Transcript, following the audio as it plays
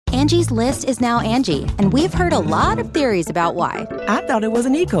Angie's List is now Angie, and we've heard a lot of theories about why. I thought it was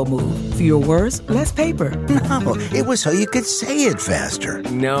an eco move. Fewer words, less paper. No, it was so you could say it faster.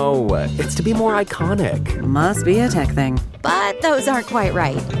 No, it's to be more iconic. Must be a tech thing. But those aren't quite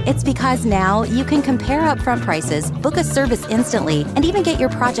right. It's because now you can compare upfront prices, book a service instantly, and even get your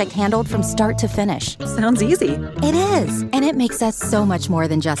project handled from start to finish. Sounds easy. It is, and it makes us so much more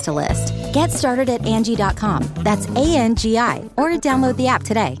than just a list. Get started at Angie.com. That's ANGI, or download the app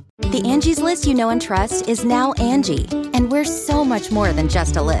today. The Angie's List you know and trust is now Angie, and we're so much more than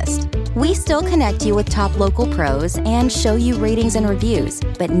just a list. We still connect you with top local pros and show you ratings and reviews,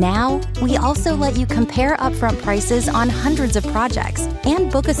 but now we also let you compare upfront prices on hundreds of projects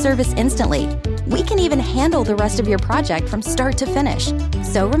and book a service instantly. We can even handle the rest of your project from start to finish.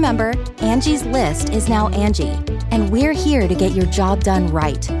 So remember, Angie's List is now Angie, and we're here to get your job done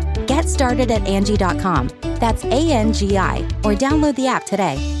right. Get started at Angie.com. That's ANGI, or download the app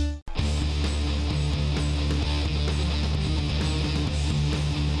today.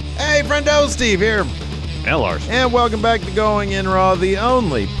 Hey, friendo, Steve here. And Lars. And welcome back to Going In Raw, the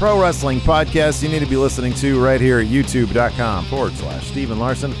only pro wrestling podcast you need to be listening to right here at youtube.com/Steven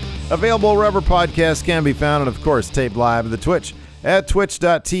Larson. Available wherever podcasts can be found, and of course, taped live at the Twitch at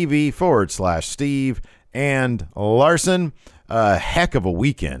twitch.tv/Steve and Larson. A heck of a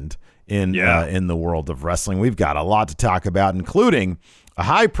weekend in the world of wrestling. We've got a lot to talk about, including a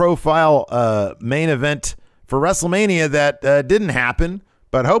high-profile main event for WrestleMania that didn't happen,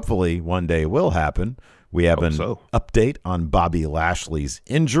 but hopefully one day will happen. We have an update on Bobby Lashley's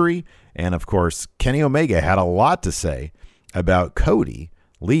injury. And, of course, Kenny Omega had a lot to say about Cody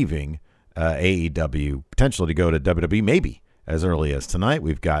leaving AEW, potentially to go to WWE, maybe as early as tonight.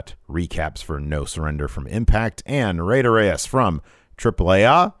 We've got recaps for No Surrender from Impact and Rey Reyes from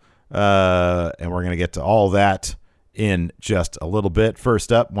AAA. And we're going to get to all that in just a little bit.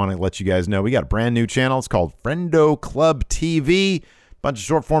 First up, want to let you guys know we got a brand new channel. It's called Friendo Club TV. Bunch of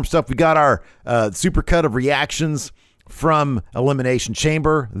short form stuff. We got our super cut of reactions from Elimination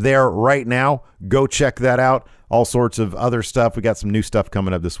Chamber there right now. Go check that out. All sorts of other stuff. We got some new stuff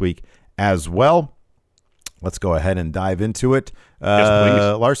coming up this week as well. Let's go ahead and dive into it.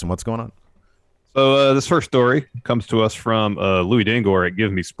 Yes, Larson, what's going on? So this first story comes to us from Louis Dangor at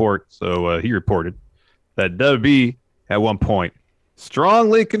Give Me Sport. So he reported that WWE at one point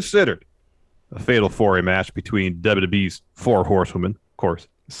strongly considered a fatal four-way match between WWE's four horsewomen. Of course,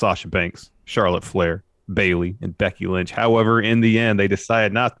 Sasha Banks, Charlotte Flair, Bayley, and Becky Lynch. However, in the end, they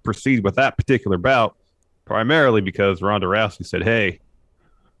decided not to proceed with that particular bout, primarily because Ronda Rousey said, "Hey,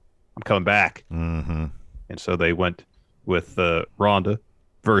 I'm coming back." Mm-hmm. And so they went with Ronda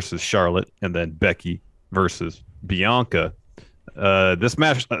versus Charlotte, and then Becky versus Bianca. This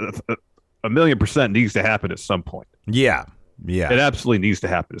match, 1,000,000% needs to happen at some point. Yeah. It absolutely needs to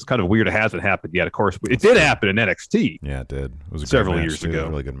happen. It's kind of weird it hasn't happened yet. Of course, it did happen in NXT. Yeah, it did. It was several years ago. It was a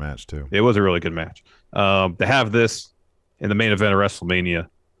really good match, too. It was a really good match. To have this in the main event of WrestleMania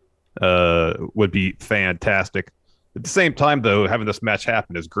would be fantastic. At the same time, though, having this match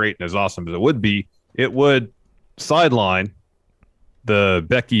happen as great and as awesome as it would be, it would sideline the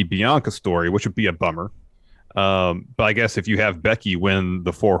Becky-Bianca story, which would be a bummer. But I guess if you have Becky win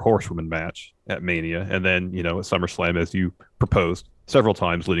the four horsewomen match at Mania, and then, at SummerSlam, as you proposed several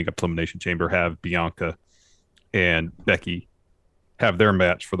times leading up to Elimination Chamber, have Bianca and Becky have their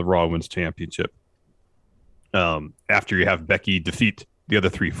match for the Raw Women's Championship. After you have Becky defeat the other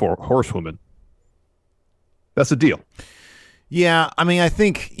four horsewomen, that's a deal. Yeah, I mean, I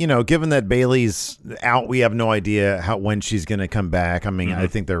think, given that Bayley's out, we have no idea when she's going to come back. I mean, I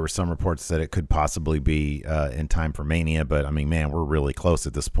think there were some reports that it could possibly be in time for Mania, but I mean, man, we're really close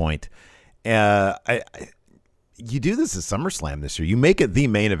at this point. You do this at SummerSlam this year. You make it the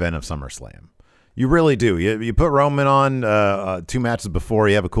main event of SummerSlam. You really do. You put Roman on 2 matches before,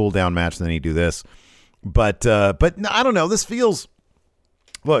 you have a cool down match, and then you do this. But I don't know. This feels...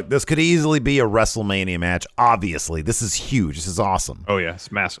 Look, this could easily be a WrestleMania match. Obviously, this is huge. This is awesome. Oh yeah,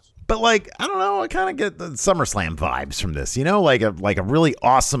 it's massive. But I don't know. I kind of get the SummerSlam vibes from this. Like a really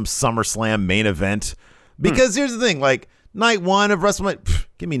awesome SummerSlam main event. Because here's the thing: night 1 of WrestleMania,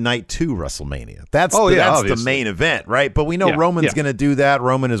 give me night 2 WrestleMania. That's the main event, right? But we know Roman's going to do that.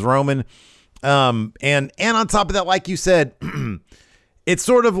 Roman is Roman. And on top of that, like you said, it's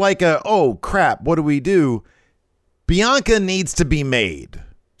sort of like oh crap, what do we do? Bianca needs to be made.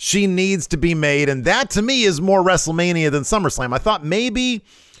 She needs to be made, and that to me is more WrestleMania than SummerSlam. I thought maybe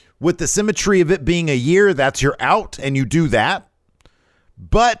with the symmetry of it being a year, that's your out, and you do that.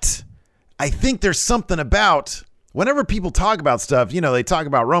 But I think there's something about whenever people talk about stuff, they talk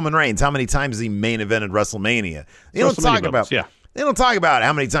about Roman Reigns. How many times he main evented WrestleMania? They don't talk about They don't talk about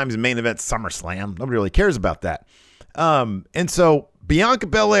how many times in main event SummerSlam. Nobody really cares about that. And so Bianca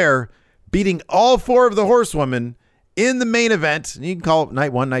Belair beating all 4 of the horsewomen in the main event, and you can call it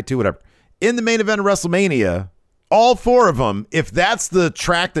night 1, night 2, whatever, in the main event of WrestleMania, all 4 of them, if that's the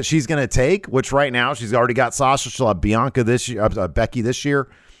track that she's going to take, which right now she's already got Sasha, she'll have Bianca this year, Becky this year,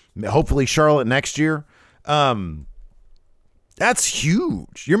 hopefully Charlotte next year. That's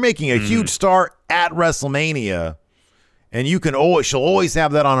huge. You're making a huge star at WrestleMania, and she'll always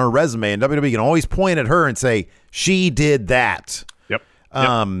have that on her resume, and WWE can always point at her and say, she did that. Yep.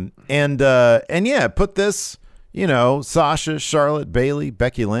 And yeah, put this, Sasha, Charlotte, Bayley,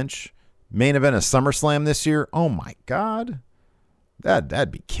 Becky Lynch, main event of SummerSlam this year. Oh my God.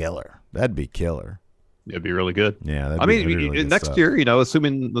 That'd be killer. It'd be really good. Yeah. Really next year,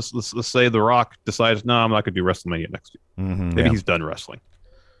 assuming let's say The Rock decides, no, I'm not going to do WrestleMania next year. Maybe he's done wrestling.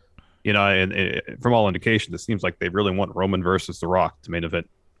 And from all indications, it seems like they really want Roman versus The Rock to main event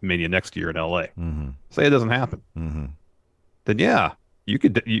Mania next year in LA. Say it doesn't happen. Then yeah, you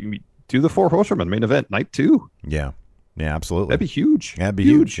could do the 4 horsewomen main event night 2. Yeah. Yeah, absolutely. That'd be huge. That'd be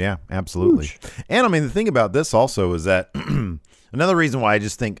huge. Yeah, absolutely. Huge. And the thing about this also is that another reason why I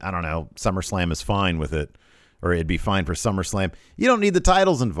just think, I don't know, SummerSlam is fine with it, or it'd be fine for SummerSlam. You don't need the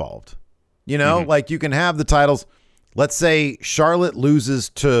titles involved. Like you can have the titles. Let's say Charlotte loses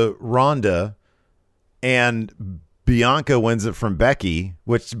to Ronda and Bianca wins it from Becky,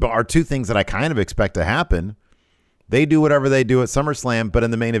 which are 2 things that I kind of expect to happen. They do whatever they do at SummerSlam, but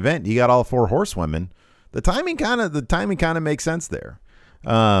in the main event, you got all 4 horsewomen. The timing kind of makes sense there.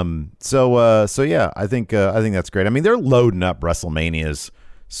 So yeah, I think that's great. They're loading up WrestleManias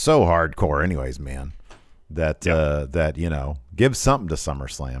so hardcore anyways, man, that give something to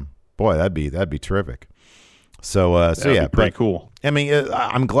SummerSlam. Boy, that'd be terrific. So yeah, pretty cool.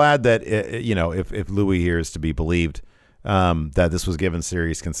 I'm glad that if Louis here is to be believed, that this was given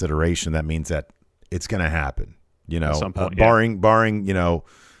serious consideration. That means that it's going to happen. At some point, barring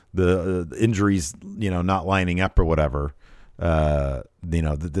the injuries, not lining up or whatever.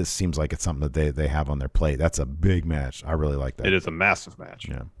 This seems like it's something that they have on their plate. That's a big match. I really like that. It is a massive match.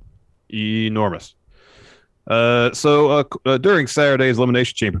 Yeah, enormous. So during Saturday's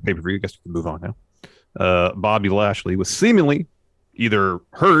Elimination Chamber pay-per-view, I guess we can move on now. Bobby Lashley was seemingly either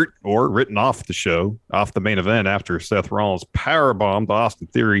hurt or written off the main event after Seth Rollins powerbombed Austin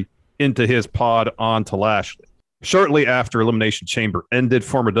Theory into his pod onto Lashley. Shortly after Elimination Chamber ended,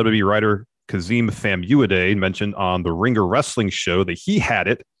 former WWE writer Kazim Famuyiwa mentioned on the Ringer Wrestling Show that he had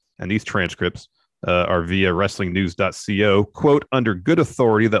it, and these transcripts are via WrestlingNews.co, quote, under good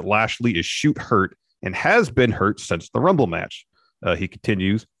authority that Lashley is shoot hurt and has been hurt since the Rumble match. He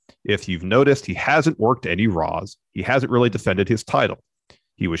continues, if you've noticed, he hasn't worked any Raws. He hasn't really defended his title.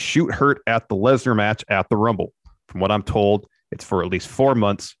 He was shoot hurt at the Lesnar match at the Rumble. From what I'm told, it's for at least 4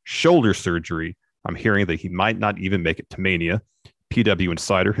 months, shoulder surgery. I'm hearing that he might not even make it to Mania. PW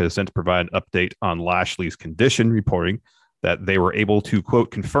Insider has since provided an update on Lashley's condition, reporting that they were able to,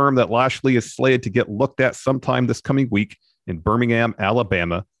 quote, confirm that Lashley is slated to get looked at sometime this coming week in Birmingham,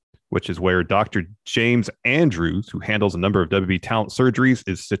 Alabama, which is where Dr. James Andrews, who handles a number of WWE talent surgeries,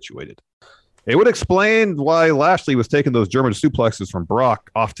 is situated. It would explain why Lashley was taking those German suplexes from Brock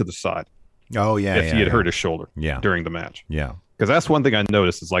off to the side. Oh, yeah. If he had hurt his shoulder during the match. Yeah. Because that's one thing I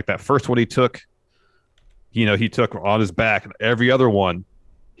noticed is like that first one he took, he took on his back, and every other one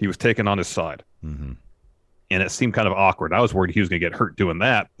he was taking on his side. Mm-hmm. And it seemed kind of awkward. I was worried he was going to get hurt doing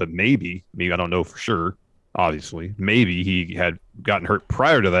that, but maybe I don't know for sure, obviously. Maybe he had gotten hurt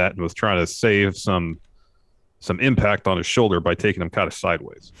prior to that and was trying to save some impact on his shoulder by taking him kind of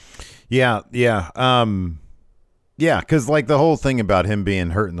sideways. Yeah. Because like the whole thing about him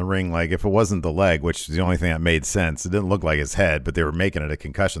being hurt in the ring, like if it wasn't the leg, which is the only thing that made sense, it didn't look like his head, but they were making it a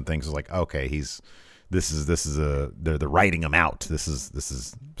concussion thing. So it was like, okay, they're writing him out. This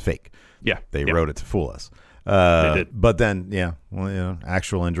is fake. Yeah, they wrote it to fool us. They did. But then,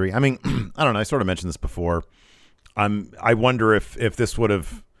 actual injury. I mean, I don't know. I sort of mentioned this before. I wonder if he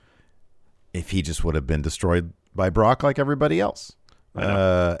just would have been destroyed by Brock like everybody else.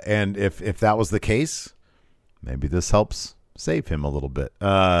 And if that was the case, maybe this helps save him a little bit.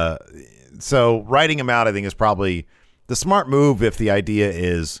 So writing him out, I think, is probably the smart move if the idea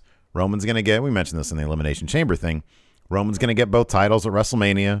is Roman's going to get, we mentioned this in the Elimination Chamber thing, Roman's going to get both titles at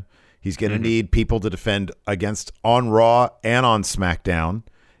WrestleMania. He's going to need people to defend against on Raw and on SmackDown.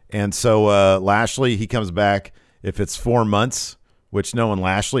 And so Lashley, he comes back if it's 4 months, which knowing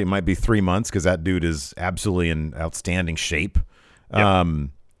Lashley, it might be 3 months because that dude is absolutely in outstanding shape. Yep.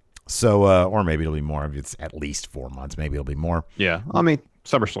 Or maybe it'll be more. If it's at least 4 months, maybe it'll be more. Yeah. I mean,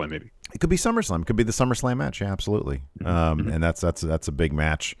 SummerSlam maybe. It could be SummerSlam. It could be the SummerSlam match. Yeah, absolutely. And that's a big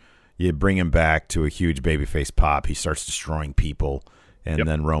match. You bring him back to a huge babyface pop. He starts destroying people, and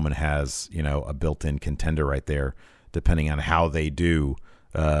then Roman has a built-in contender right there. Depending on how they do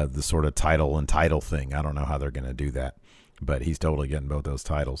the sort of title thing, I don't know how they're going to do that, but he's totally getting both those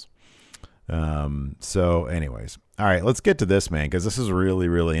titles. So, anyways, all right, let's get to this, man, because this is really,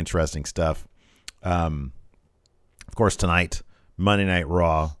 really interesting stuff. Of course, tonight, Monday Night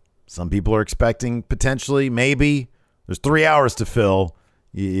Raw. Some people are expecting potentially, maybe, there's 3 hours to fill.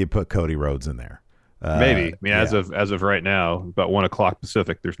 You put Cody Rhodes in there. Maybe. I mean, as of right now, about 1 o'clock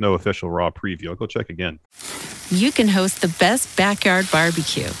Pacific, there's no official Raw preview. I'll go check again. You can host the best backyard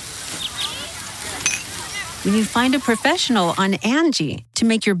barbecue when you find a professional on Angie to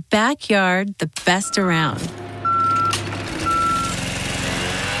make your backyard the best around.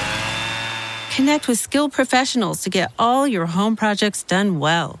 Connect with skilled professionals to get all your home projects done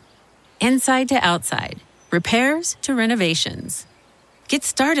well. Inside to outside, repairs to renovations. Get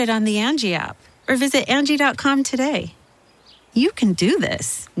started on the Angie app or visit Angie.com today. You can do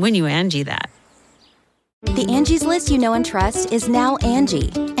this when you Angie that. The Angie's List you know and trust is now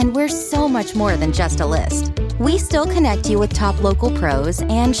Angie, and we're so much more than just a list. We still connect you with top local pros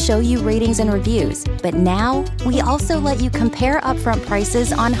and show you ratings and reviews, but now we also let you compare upfront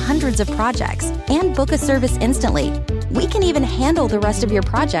prices on hundreds of projects and book a service instantly. We can even handle the rest of your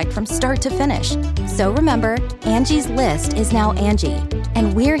project from start to finish. So remember, Angie's List is now Angie,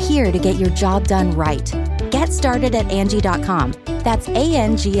 and we're here to get your job done right. Get started at Angie.com. That's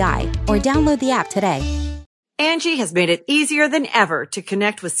ANGI, or download the app today. Angie has made it easier than ever to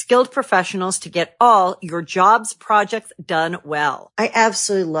connect with skilled professionals to get all your jobs projects done well. I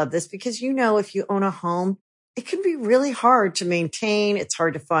absolutely love this because, if you own a home, it can be really hard to maintain. It's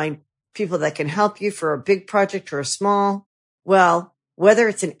hard to find people that can help you for a big project or a small. Well, whether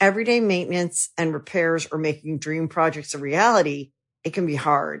it's in everyday maintenance and repairs or making dream projects a reality, it can be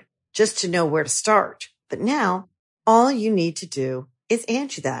hard just to know where to start. But now all you need to do is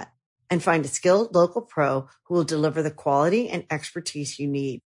Angie that and find a skilled local pro who will deliver the quality and expertise you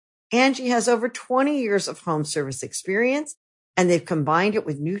need. Angie has over 20 years of home service experience, and they've combined it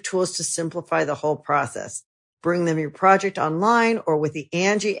with new tools to simplify the whole process. Bring them your project online or with the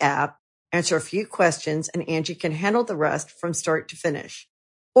Angie app, answer a few questions, and Angie can handle the rest from start to finish.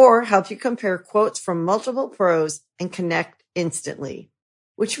 Or help you compare quotes from multiple pros and connect instantly,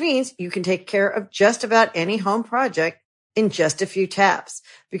 which means you can take care of just about any home project in just a few taps.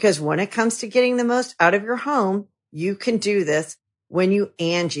 Because when it comes to getting the most out of your home, you can do this when you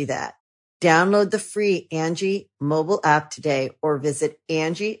Angie that. Download the free Angie mobile app today or visit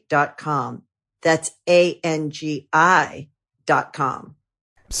Angie.com. That's ANGI.com.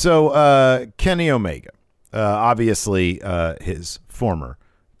 So Kenny Omega, obviously his former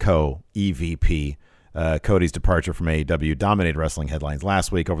co-EVP, Cody's departure from AEW dominated wrestling headlines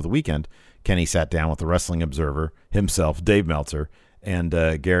last week. Over the weekend, Kenny sat down with the Wrestling Observer himself, Dave Meltzer, and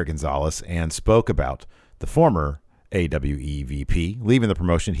Garrett Gonzalez, and spoke about the former AEW EVP leaving the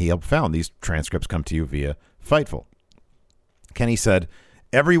promotion he helped found. These transcripts come to you via Fightful. Kenny said,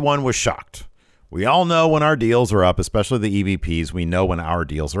 "Everyone was shocked. We all know when our deals are up, especially the EVPs. We know when our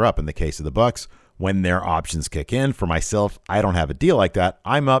deals are up. In the case of the Bucks, when their options kick in. For myself, I don't have a deal like that.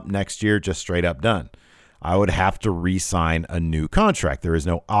 I'm up next year, just straight up done. I would have to re-sign a new contract. There is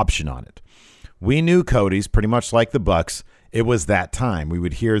no option on it. We knew Cody's pretty much like the Bucks. It was that time. We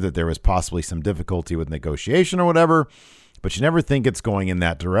would hear that there was possibly some difficulty with negotiation or whatever, but you never think it's going in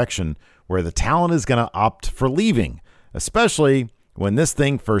that direction where the talent is going to opt for leaving, especially when this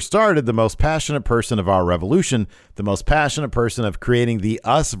thing first started. The most passionate person of our revolution, the most passionate person of creating the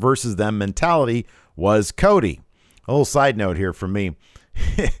us versus them mentality was Cody." A little side note here from me.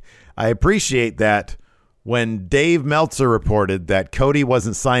 I appreciate that when Dave Meltzer reported that Cody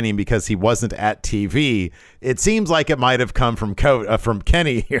wasn't signing because he wasn't at TV, it seems like it might have come from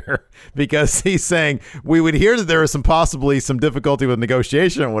Kenny here, because he's saying we would hear that there was possibly some difficulty with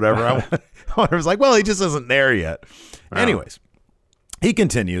negotiation or whatever. I was like, well, he just isn't there yet. Wow. Anyways, he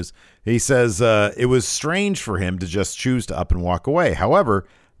continues. He says it was strange for him to just choose to up and walk away. However,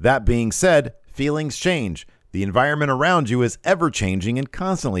 that being said, feelings change. The environment around you is ever-changing and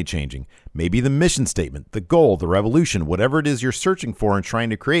constantly changing. Maybe the mission statement, the goal, the revolution, whatever it is you're searching for and trying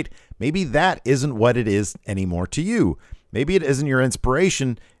to create, maybe that isn't what it is anymore to you. Maybe it isn't your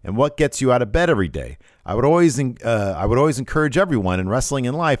inspiration and what gets you out of bed every day. I would always encourage everyone in wrestling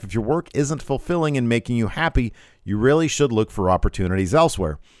and life, if your work isn't fulfilling and making you happy, you really should look for opportunities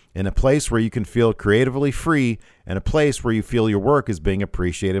elsewhere, in a place where you can feel creatively free and a place where you feel your work is being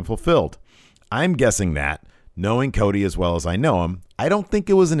appreciated and fulfilled. I'm guessing that knowing Cody as well as I know him, I don't think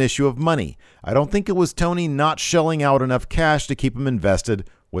it was an issue of money. I don't think it was Tony not shelling out enough cash to keep him invested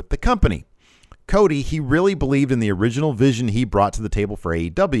with the company. Cody, he really believed in the original vision he brought to the table for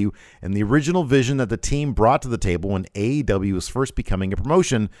AEW and the original vision that the team brought to the table when AEW was first becoming a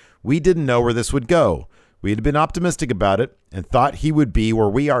promotion. We didn't know where this would go. We had been optimistic about it and thought he would be where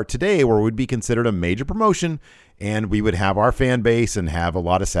we are today, where we'd be considered a major promotion and we would have our fan base and have a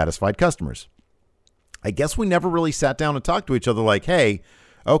lot of satisfied customers. I guess we never really sat down and talked to each other like, hey,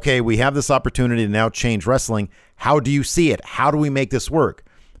 okay, we have this opportunity to now change wrestling. How do you see it? How do we make this work?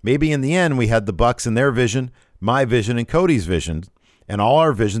 Maybe in the end, we had the Bucks and their vision, my vision, and Cody's vision, and all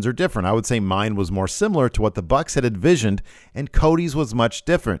our visions are different. I would say mine was more similar to what the Bucks had envisioned, and Cody's was much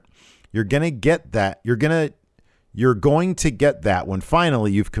different. You're going to get that. You're going to get that when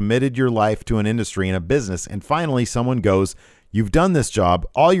finally you've committed your life to an industry and a business, and finally someone goes, you've done this job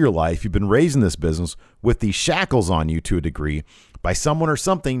all your life. You've been raised in this business with these shackles on you to a degree by someone or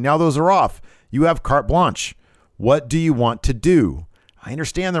something. Now those are off. You have carte blanche. What do you want to do? I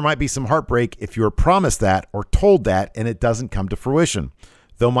understand there might be some heartbreak if you were promised that or told that and it doesn't come to fruition.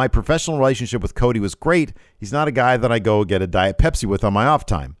 Though my professional relationship with Cody was great, he's not a guy that I go get a Diet Pepsi with on my off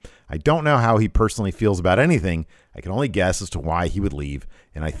time. I don't know how he personally feels about anything. I can only guess as to why he would leave,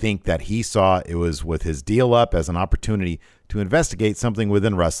 and I think that he saw it was with his deal up as an opportunity to investigate something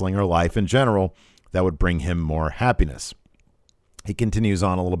within wrestling or life in general that would bring him more happiness. He continues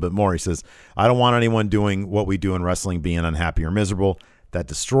on a little bit more. He says, I don't want anyone doing what we do in wrestling being unhappy or miserable. That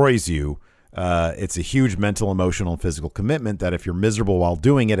destroys you. It's a huge mental, emotional, and physical commitment that if you're miserable while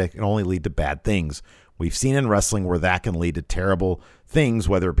doing it, it can only lead to bad things. We've seen in wrestling where that can lead to terrible things,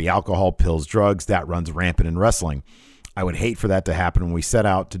 whether it be alcohol, pills, drugs. That runs rampant in wrestling. I would hate for that to happen when we set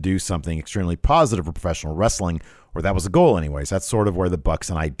out to do something extremely positive for professional wrestling, or that was a goal anyways. That's sort of where the Bucks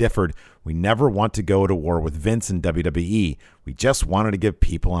and I differed. We never want to go to war with Vince and WWE. We just wanted to give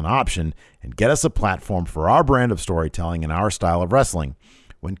people an option and get us a platform for our brand of storytelling and our style of wrestling.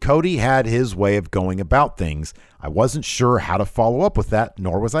 When Cody had his way of going about things, I wasn't sure how to follow up with that,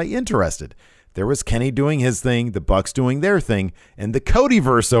 nor was I interested. There was Kenny doing his thing, the Bucks doing their thing, and the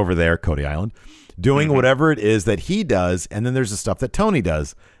Codyverse over there, Cody Island, doing whatever it is that he does, and then there's the stuff that Tony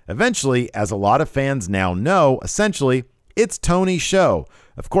does. Eventually, as a lot of fans now know, essentially, it's Tony's show.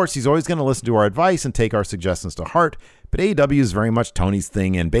 Of course, he's always going to listen to our advice and take our suggestions to heart, but AEW is very much Tony's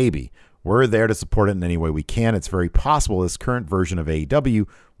thing and baby. We're there to support it in any way we can. It's very possible this current version of AEW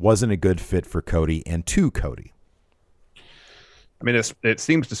wasn't a good fit for Cody and to Cody. I mean, it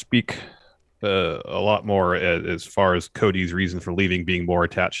seems to speak a lot more as far as Cody's reason for leaving being more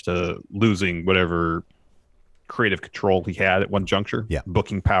attached to losing whatever creative control he had at one juncture,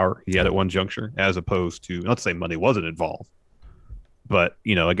 booking power he had at one juncture, as opposed to, not to say money wasn't involved, but,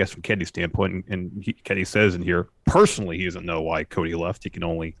 you know, I guess from Kenny's standpoint, and Kenny says in here, personally, he doesn't know why Cody left. He can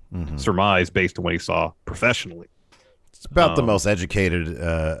only surmise based on what he saw professionally. It's about the most educated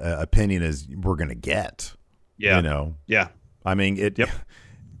opinion as we're going to get. Yeah. You know? Yeah. I mean,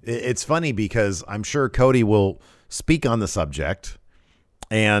 it's funny because I'm sure Cody will speak on the subject,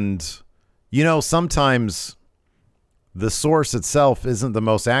 and, you know, sometimes the source itself isn't the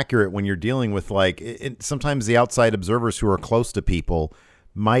most accurate when you're dealing with, like, sometimes the outside observers who are close to people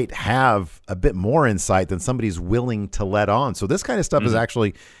might have a bit more insight than somebody's willing to let on. So this kind of stuff is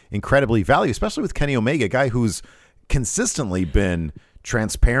actually incredibly valuable, especially with Kenny Omega, a guy who's consistently been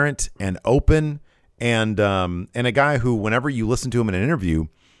transparent and open, and a guy who, whenever you listen to him in an interview,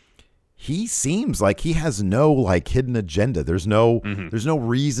 he seems like he has no, like, hidden agenda. There's no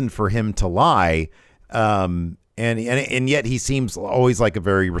reason for him to lie. And yet he seems always like a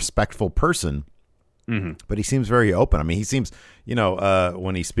very respectful person, but he seems very open. I mean, he seems, you know,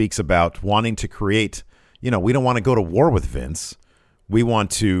 when he speaks about wanting to create, you know, we don't want to go to war with Vince. We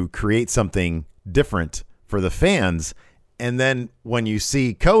want to create something different for the fans. And then when you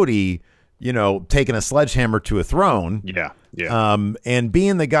see Cody, you know, taking a sledgehammer to a throne, and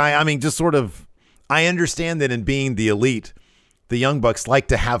being the guy, I mean, just sort of, I understand that in being the elite, the Young Bucks like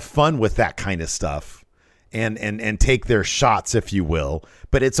to have fun with that kind of stuff. And take their shots, if you will.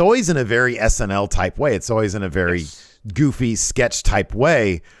 But it's always in a very SNL type way. It's always in a very goofy sketch type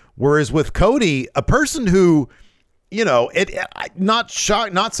way. Whereas with Cody, a person who, you know, not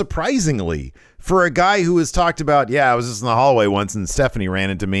surprisingly, for a guy who has talked about, I was just in the hallway once and Stephanie ran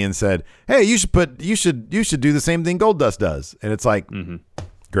into me and said, hey, you should do the same thing Goldust does. And it's like,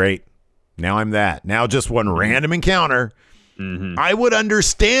 great. Now I'm that. Now just one random encounter. I would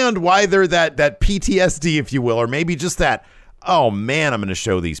understand why they're that PTSD, if you will, or maybe just that, oh man, I'm going to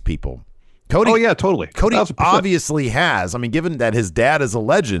show these people. Cody, oh yeah, totally. Cody 1,000%. obviously has. I mean, given that his dad is a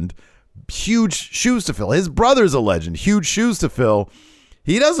legend, huge shoes to fill. His brother's a legend, huge shoes to fill.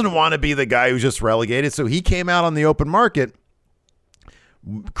 He doesn't want to be the guy who's just relegated, so he came out on the open market,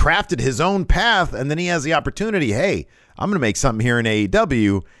 crafted his own path, and then he has the opportunity, hey, I'm going to make something here in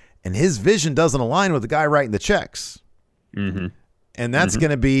AEW, and his vision doesn't align with the guy writing the checks. Mm-hmm. And that's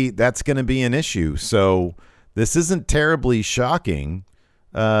going to be an issue. So this isn't terribly shocking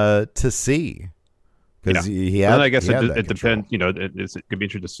to see. Because I guess it depends. You know, it could be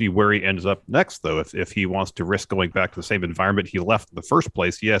interesting to see where he ends up next, though. If he wants to risk going back to the same environment he left in the first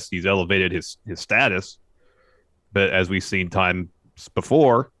place, yes, he's elevated his status. But as we've seen times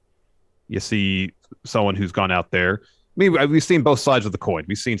before, you see someone who's gone out there. I mean, we've seen both sides of the coin.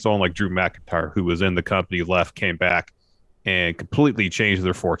 We've seen someone like Drew McIntyre, who was in the company, left, came back, and completely changed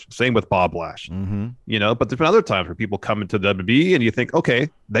their fortune. Same with Bob Lash. Mm-hmm. You know, but there's been other times where people come into WWE and you think, okay,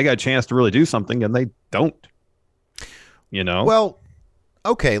 they got a chance to really do something, and they don't. You know? Well,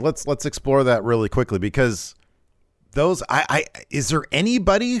 okay, let's explore that really quickly, because those is there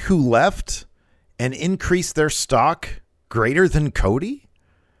anybody who left and increased their stock greater than Cody?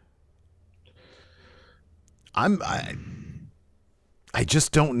 I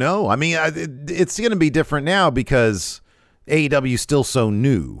just don't know. I mean, it's going to be different now because AEW is still so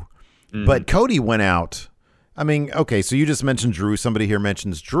new. Mm-hmm. But Cody went out. I mean, okay, so you just mentioned Drew. Somebody here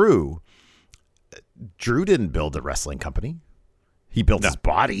mentions Drew. Drew didn't build a wrestling company. He built his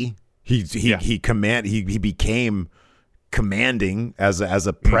body. He became commanding as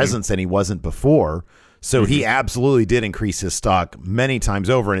a presence than he wasn't before. So he absolutely did increase his stock many times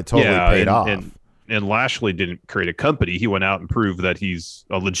over, and it totally paid off. And Lashley didn't create a company. He went out and proved that he's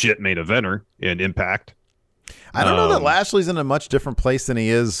a legit main eventer in Impact. I don't know that Lashley's in a much different place than he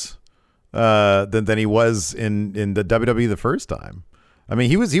is than he was in the WWE the first time. I mean,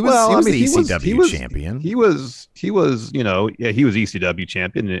 he was the ECW champion. He was ECW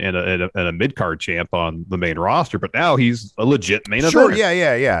champion and a mid-card champ on the main roster, but now he's a legit main eventer. Sure,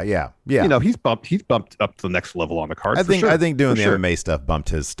 yeah. You know, he's bumped up to the next level on the card. I think doing the MMA stuff bumped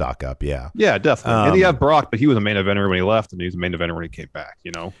his stock up. Yeah, definitely. And you have Brock, but he was a main eventer when he left, and he was a main eventer when he came back.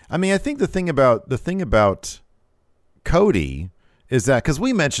 You know, I mean, I think the thing about Cody is that, because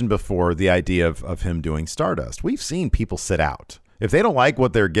we mentioned before the idea of him doing Stardust, we've seen people sit out. If they don't like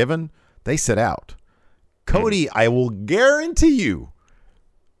what they're given, they sit out. Cody, I will guarantee you,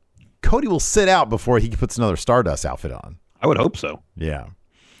 Cody will sit out before he puts another Stardust outfit on. I would hope so. Yeah.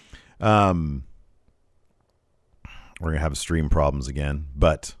 We're going to have stream problems again,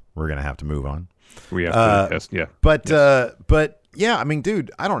 but we're going to have to move on. We have to test, yeah. But yeah, I mean,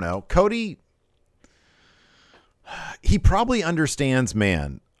 dude, I don't know. Cody, he probably understands,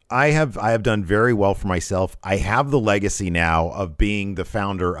 man, I have done very well for myself. I have the legacy now of being the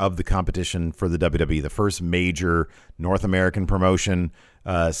founder of the competition for the WWE, the first major North American promotion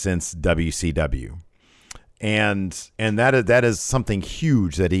since WCW, and that is something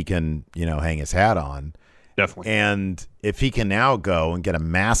huge that he can hang his hat on. Definitely. And if he can now go and get a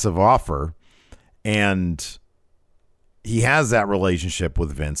massive offer, and he has that relationship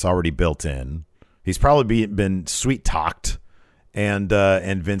with Vince already built in, he's probably been sweet talked. And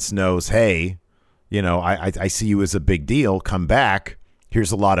Vince knows, hey, I see you as a big deal. Come back.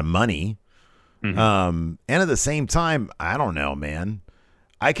 Here's a lot of money. Mm-hmm. And at the same time, I don't know, man.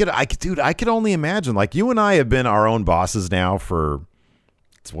 I could only imagine. Like, you and I have been our own bosses now for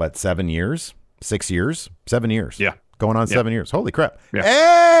 7 years, 6 years, 7 years. Yeah, going on 7 years. Holy crap! Yeah.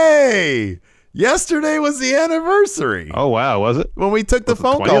 Hey, yesterday was the anniversary. Oh wow, was it? When we took the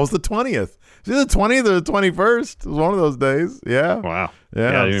phone call, it was the 20th. Is it the 20th or the 21st? It was one of those days. Yeah. Wow.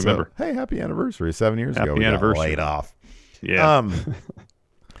 Yeah, I didn't remember. Hey, happy anniversary. 7 years ago. Happy anniversary. Got laid off. Yeah.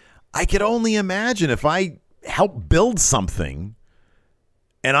 I could only imagine if I help build something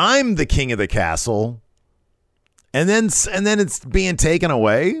and I'm the king of the castle and then it's being taken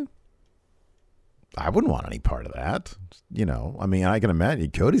away. I wouldn't want any part of that. I mean, I can imagine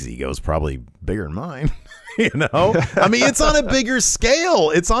Cody's ego is probably bigger than mine. I mean, it's on a bigger scale.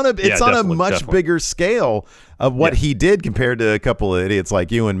 It's on a much bigger scale of what he did compared to a couple of idiots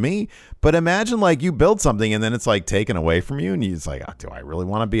like you and me. But imagine, like, you build something and then it's like taken away from you, and it's like, do I really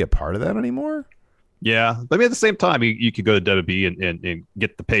want to be a part of that anymore? Yeah, but I mean, at the same time, you could go to WWE and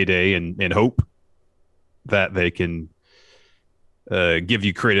get the payday and hope that they can give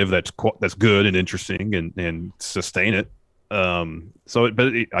you creative that's good and interesting and sustain it.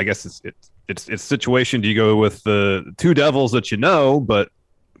 I guess it's a situation. Do you go with the two devils that but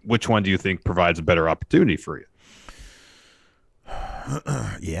which one do you think provides a better opportunity for you?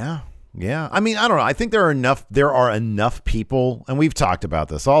 Yeah. I mean, I don't know. I think there are enough people, and we've talked about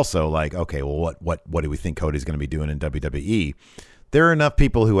this also, like, okay, well, what do we think Cody's going to be doing in WWE? there are enough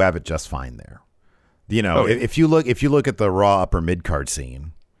people who have it just fine there. You know, if you look at the Raw upper mid card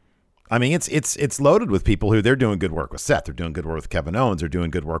scene, I mean, it's loaded with people who they're doing good work with Seth, they're doing good work with Kevin Owens, they're doing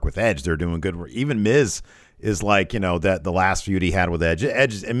good work with Edge, they're doing good work. Even Miz is like, you know, that the last feud he had with Edge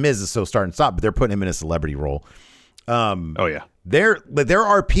and Miz is so start and stop, but they're putting him in a celebrity role. There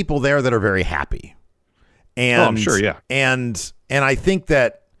are people there that are very happy, and I'm sure, yeah, and I think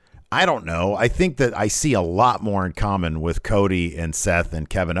that I don't know. I think that I see a lot more in common with Cody and Seth and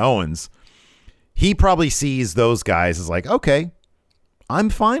Kevin Owens. He probably sees those guys as like, okay, I'm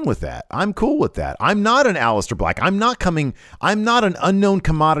fine with that. I'm cool with that. I'm not an Aleister Black. I'm not an unknown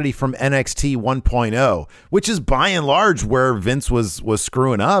commodity from NXT 1.0, which is by and large where Vince was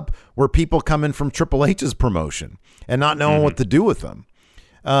screwing up, where people come in from Triple H's promotion and not knowing what to do with them.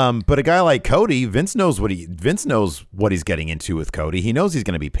 But a guy like Cody, Vince knows what he's getting into with Cody. He knows he's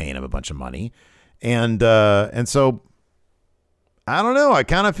going to be paying him a bunch of money. And so I don't know. I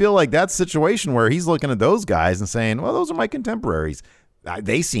kind of feel like that situation where he's looking at those guys and saying, well, those are my contemporaries.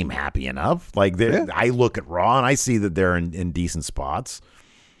 They seem happy enough. Like I look at Raw and I see that they're in decent spots.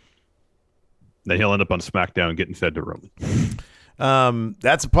 Then he'll end up on SmackDown getting fed to Roman.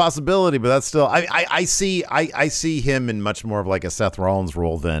 That's a possibility, but that's still I see him in much more of like a Seth Rollins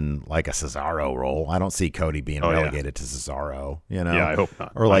role than like a Cesaro role. I don't see Cody being relegated to Cesaro, you know. Yeah, I hope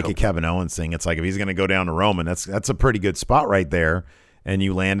not. Or like a Kevin Owens thing. It's like if he's going to go down to Roman, that's a pretty good spot right there, and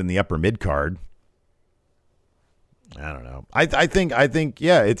you land in the upper mid card. I don't know. I think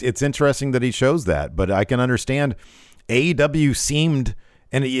yeah, it's interesting that he shows that, but I can understand AEW seemed,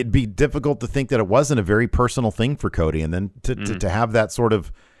 and it'd be difficult to think that it wasn't a very personal thing for Cody, and then to have that sort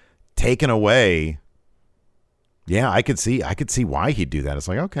of taken away. Yeah, I could see why he'd do that. It's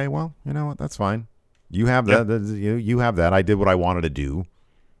like, okay, well, you know what, that's fine. You have that. You have that. I did what I wanted to do.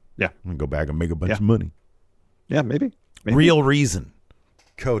 Yeah, I'm gonna go back and make a bunch of money. Yeah, maybe. Real reason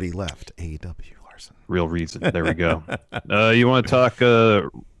Cody left AEW. Real reason. There we go. You want to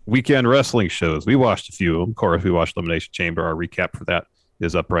talk weekend wrestling shows? We watched a few of them. Of course, we watched Elimination Chamber. Our recap for that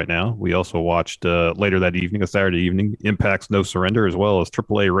is up right now. We also watched later that evening, a Saturday evening, Impact's No Surrender, as well as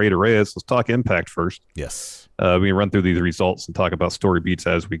AAA Rey de Reyes. Let's talk Impact first. Yes. We can run through these results and talk about story beats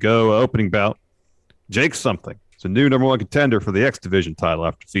as we go. Opening bout, Jake Something. It's a new number one contender for the X Division title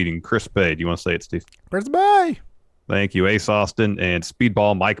after defeating Chris Bay. Do you want to say it, Steve? Chris Bay. Thank you. Ace Austin and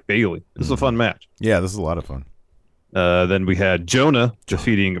Speedball Mike Bailey. This is a fun match. Yeah, this is a lot of fun. Then we had Jonah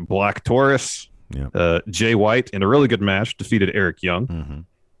defeating Black Taurus. Yeah. Jay White in a really good match defeated Eric Young.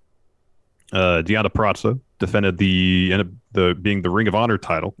 Deonna Purrazzo defended the being the Ring of Honor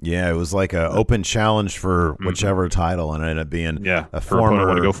title. Yeah, it was like an open challenge for whichever title, and it ended up being a former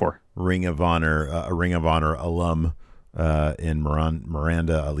want to go for. Ring of Honor alum in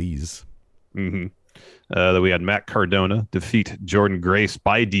Miranda Alize. Then we had Matt Cardona defeat Jordan Grace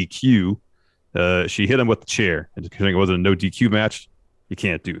by DQ. She hit him with the chair, and considering it wasn't a no DQ match, you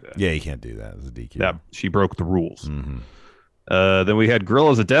can't do that. Yeah, you can't do that as a DQ. She broke the rules. Then we had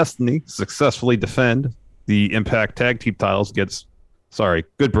Guerrillas of Destiny successfully defend the Impact Tag Team titles against.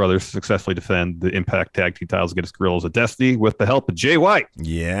 Good Brothers successfully defend the Impact Tag Team titles against Guerrillas of Destiny with the help of Jay White.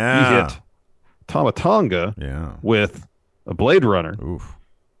 Yeah, he hit Tama Tonga with a Blade Runner. Oof.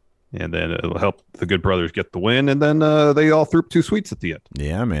 And then it'll help the Good Brothers get the win. And then they all threw up 2 sweets at the end.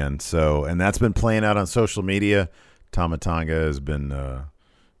 Yeah, man. So, and that's been playing out on social media. Tama Tonga has been,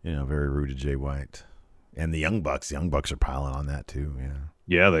 very rude to Jay White. And the Young Bucks. The Young Bucks are piling on that too. Yeah.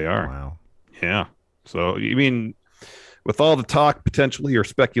 Yeah, they are. Wow. Yeah. So, I mean, with all the talk potentially or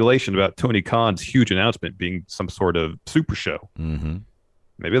speculation about Tony Khan's huge announcement being some sort of super show,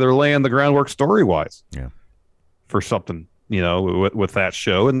 maybe they're laying the groundwork story-wise for something. With that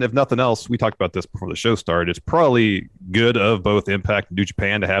show. And if nothing else, we talked about this before the show started, it's probably good of both Impact and New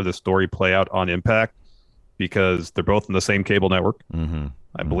Japan to have this story play out on Impact because they're both in the same cable network.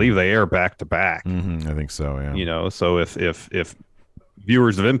 I believe they air back to back. I think so, yeah. So if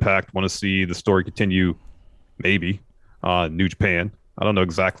viewers of Impact want to see the story continue, maybe on New Japan, I don't know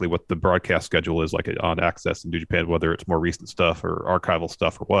exactly what the broadcast schedule is like on Access in New Japan, whether it's more recent stuff or archival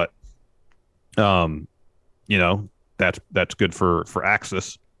stuff or what. That's good for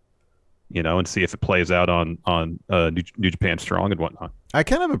Access, and see if it plays out on New Japan Strong and whatnot. I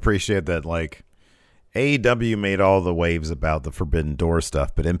kind of appreciate that, like, AEW made all the waves about the Forbidden Door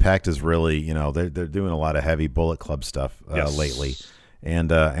stuff, but Impact is really, they're doing a lot of heavy Bullet Club stuff lately,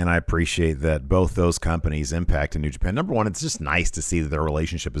 and I appreciate that both those companies, Impact and New Japan. Number one, it's just nice to see that their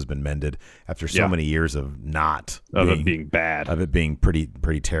relationship has been mended after so many years of it being bad, of it being pretty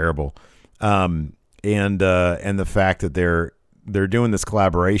terrible. And the fact that they're doing this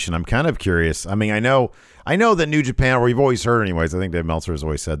collaboration. I'm kind of curious. I mean, I know that New Japan, or we've always heard anyways, I think Dave Meltzer has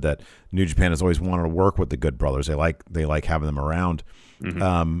always said that New Japan has always wanted to work with the Good Brothers. They like having them around.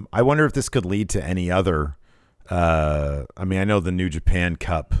 Mm-hmm. I wonder if this could lead to any other. I mean, I know the New Japan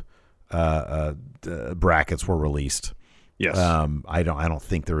Cup brackets were released. Yes. I don't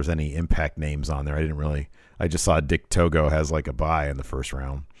think there was any Impact names on there. I just saw Dick Togo has like a bye in the first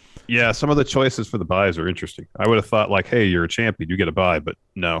round. Yeah, some of the choices for the buys are interesting. I would have thought like, hey, you're a champion, you get a buy, but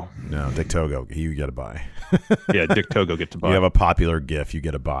no. No, Dick Togo, you get a buy. Yeah, Dick Togo gets a buy. You have a popular GIF, you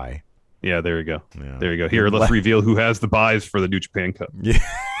get a buy. Yeah, there you go. Yeah. There you go. Here, let's reveal who has the buys for the New Japan Cup. Yeah.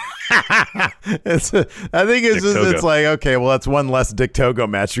 I think it's like, okay, well, that's one less Dick Togo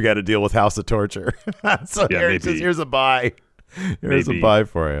match you got to deal with House of Torture. So yeah, here's a buy. Here's a buy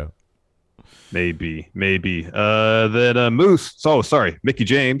for you. Maybe. Then Moose. Oh, sorry. Mickie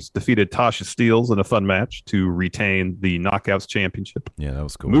James defeated Tasha Steelz in a fun match to retain the Knockouts Championship. Yeah, that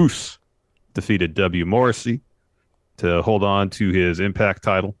was cool. Moose defeated W. Morrissey to hold on to his Impact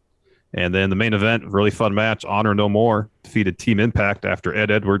title. And then the main event, really fun match. Honor No More defeated Team Impact after Ed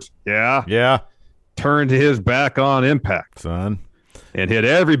Edwards. Yeah. Turned his back on Impact. Son. And hit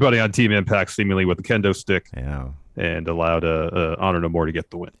everybody on Team Impact seemingly with the kendo stick. Yeah. And allowed Honor No More to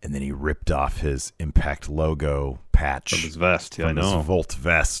get the win. And then he ripped off his Impact logo patch from his vest. Yeah, I know. His Volt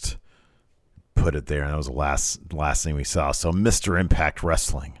vest. Put it there, and that was the last thing we saw. So Mr. Impact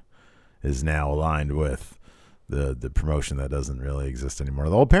Wrestling is now aligned with the promotion that doesn't really exist anymore.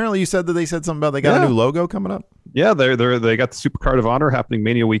 Though apparently you said that they said something about they got a new logo coming up. Yeah, they got the Supercard of Honor happening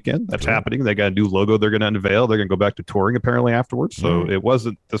Mania weekend. That's happening. They got a new logo they're going to unveil. They're going to go back to touring apparently afterwards. So it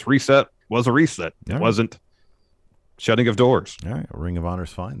wasn't this reset was a reset. It wasn't shutting of doors. All right, Ring of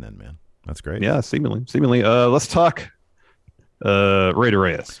Honor's fine then, man. That's great. Yeah, seemingly. Let's talk Rey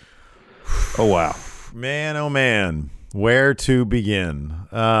Reyes. Oh wow, man! Oh man, where to begin?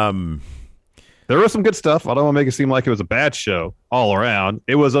 There was some good stuff. I don't want to make it seem like it was a bad show all around.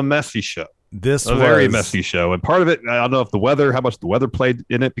 It was a messy show. This was a very messy show, and part of it, I don't know if how much the weather played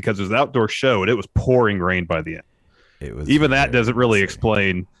in it, because it was an outdoor show and it was pouring rain by the end. It was even that doesn't really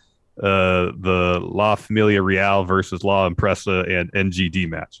explain the La Familia Real versus La Impresa and NGD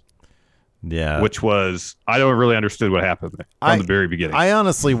match. Yeah, which was I don't really understood what happened there from the very beginning. I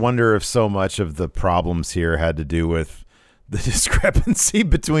honestly wonder if so much of the problems here had to do with the discrepancy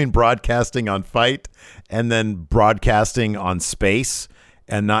between broadcasting on Fight and then broadcasting on Space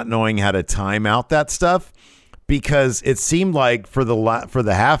and not knowing how to time out that stuff, because it seemed like for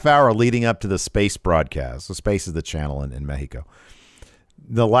the half hour leading up to the Space broadcast, so Space is the channel in Mexico,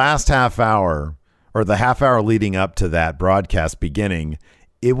 the last half hour or the half hour leading up to that broadcast beginning,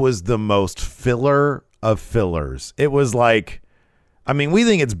 it was the most filler of fillers. It was like, I mean, we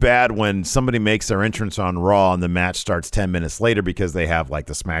think it's bad when somebody makes their entrance on Raw and the match starts 10 minutes later because they have like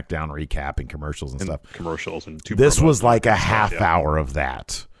the SmackDown recap and commercials and stuff. Commercials and this was like a half hour of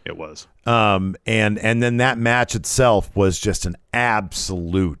that. It was. And then that match itself was just an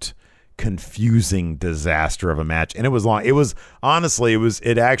absolute confusing disaster of a match. And it was long. It was honestly,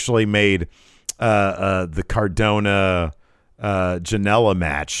 it actually made the Cardona Janela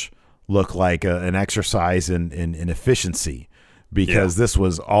match look like an exercise in efficiency. Because this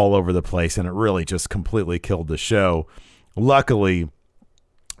was all over the place and it really just completely killed the show. Luckily,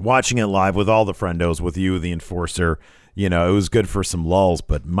 watching it live with all the friendos, with you, the Enforcer, it was good for some lulls.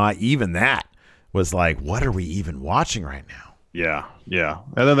 But even that was like, what are we even watching right now? Yeah.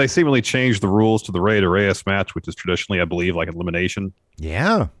 And then they seemingly changed the rules to the Rey Reyes match, which is traditionally, I believe, like an elimination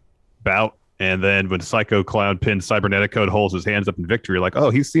bout. And then when Psycho Clown pinned Cybernetico and holds his hands up in victory, like, oh,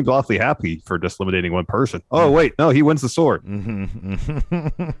 he seems awfully happy for just eliminating one person. Oh, wait, no, he wins the sword.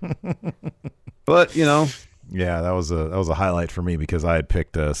 But, Yeah, that was a highlight for me because I had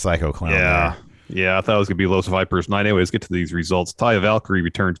picked Psycho Clown. Yeah, I thought it was going to be Los Vipers 9. Anyways, get to these results. Taya Valkyrie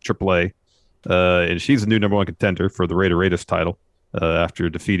returned to AAA, and she's the new number one contender for the Rey Reyes title after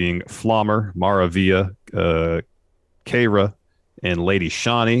defeating Flammer, Mara Villa, Keira, and Lady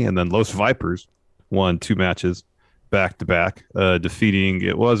Shani. And then Los Vipers won 2 matches back to back, defeating,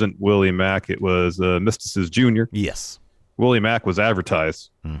 it wasn't Willie Mack, it was Mysticis Jr. Yes. Willie Mack was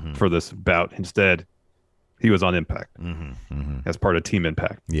advertised for this bout. Instead, he was on Impact as part of Team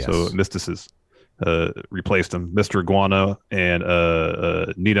Impact. Yes. So Mysticis replaced him. Mr. Iguana and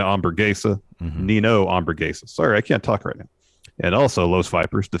Nino Hamburguesa. Sorry, I can't talk right now. And also, Los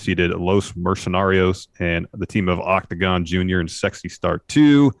Vipers defeated Los Mercenarios and the team of Octagon Jr. and Sexy Star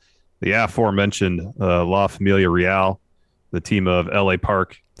 2. The aforementioned La Familia Real, the team of LA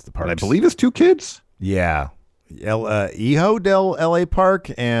Park. And I believe it's 2 kids. Yeah. Hijo del LA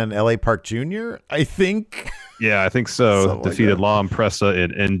Park and LA Park Jr., I think. Yeah, I think so. Something Defeated like La Empresa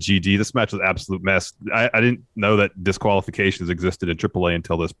and NGD. This match was an absolute mess. I didn't know that disqualifications existed in AAA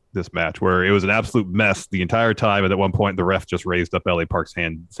until this match, where it was an absolute mess the entire time. And at one point, the ref just raised up LA Park's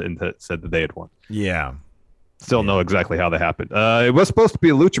hand and said that they had won. Yeah. Still know exactly how that happened. It was supposed to be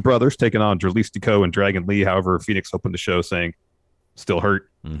a Lucha Brothers taking on Dralistico and Dragon Lee. However, Phoenix opened the show saying, still hurt,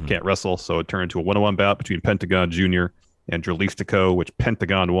 can't wrestle. So it turned into a 1-on-1 bout between Pentagon Jr. and Dralistico, which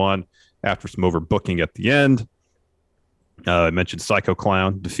Pentagon won after some overbooking at the end. I mentioned Psycho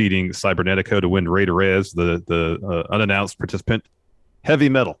Clown defeating Cybernetico to win Rey de Reyes, the unannounced participant. Heavy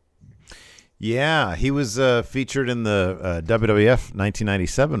Metal. Yeah, he was featured in the WWF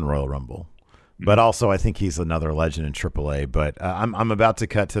 1997 Royal Rumble. But also, I think he's another legend in AAA. But I'm about to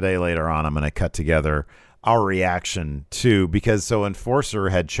cut today later on. I'm going to cut together our reaction to, because so Enforcer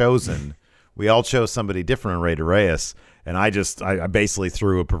had chosen, we all chose somebody different in Rey de Reyes. And I basically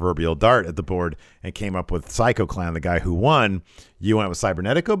threw a proverbial dart at the board and came up with Psycho Clown, the guy who won. You went with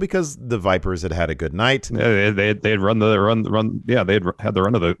Cybernetico because the Vipers had a good night. Yeah, they had run the run. Yeah, they had the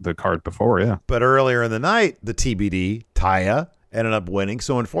run of the card before. Yeah, but earlier in the night, the TBD Taya ended up winning.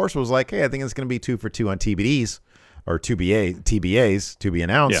 So Enforcer was like, "Hey, I think it's going to be 2 for 2 on TBDs or TBAs to be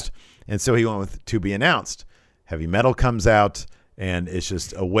announced." Yeah. And so he went with to be announced. Heavy Metal comes out, and it's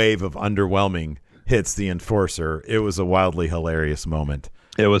just a wave of underwhelming hits the Enforcer. It was a wildly hilarious moment.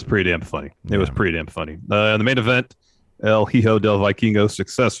 It was pretty damn funny. It was pretty damn funny. In the main event, El Hijo del Vikingo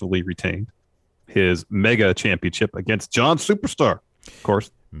successfully retained his Mega Championship against John Superstar, of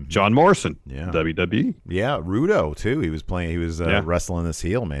course. John Morrison, WWE. Yeah, Rudo too. He was playing. He was wrestling this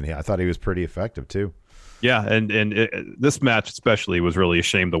heel, man. I thought he was pretty effective too. Yeah, and this match especially was really a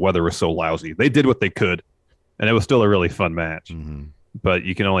shame. The weather was so lousy. They did what they could, and it was still a really fun match. But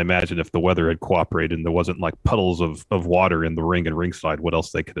you can only imagine if the weather had cooperated and there wasn't like puddles of water in the ring and ringside, what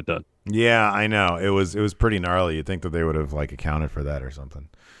else they could have done. Yeah, I know. It was pretty gnarly. You'd think that they would have like accounted for that or something.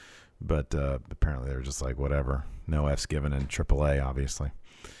 But apparently they were just like, whatever. No F's given in AAA, obviously.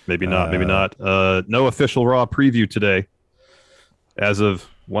 Maybe not. Maybe not. No official Raw preview today as of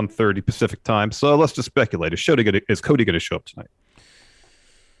 1:30 Pacific time. So let's just speculate. Is Cody going to show up tonight?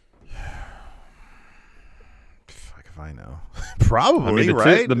 I know. Probably,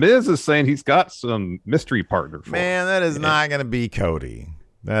 right? The Miz is saying he's got some mystery partner for him. Man, that is not going to be Cody.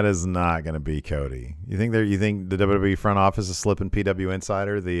 That is not going to be Cody. You think the WWE front office is slipping PW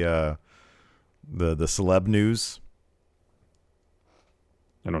Insider the celeb news?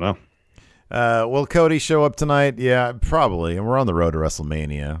 I don't know. Will Cody show up tonight? Yeah, probably. And we're on the road to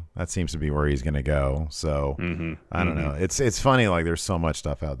WrestleMania. That seems to be where he's going to go. So I don't know. It's funny. Like there's so much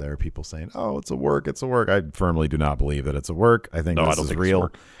stuff out there. People saying, "Oh, it's a work. It's a work." I firmly do not believe that it's a work. I think this is real.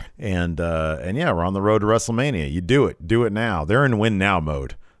 And yeah, we're on the road to WrestleMania. You do it. Do it now. They're in win now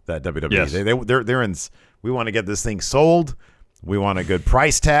mode. That WWE. Yes. They're in. We want to get this thing sold. We want a good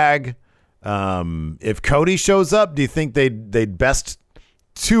price tag. If Cody shows up, do you think they'd best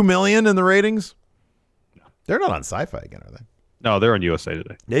 2 million in the ratings? They're not on Sci-Fi again, are they? No, they're on USA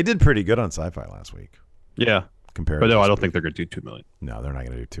Today. They did pretty good on Sci-Fi last week. Yeah. But no, I don't think they're going to do 2 million. No, they're not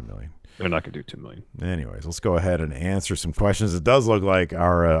going to do 2 million. They're not going to do 2 million. Anyways, let's go ahead and answer some questions. It does look like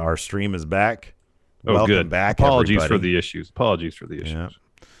our stream is back. Oh, welcome good. Back, Apologies everybody. for the issues. Apologies for the issues.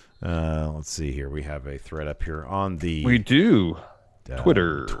 Yeah. Let's see here. We have a thread up here on the... We do.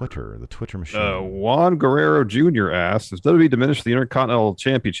 Twitter, the Twitter machine. Juan Guerrero Jr. asks, has WWE diminished the Intercontinental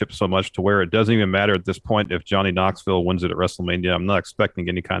Championship so much to where it doesn't even matter at this point if Johnny Knoxville wins it at WrestleMania? I'm not expecting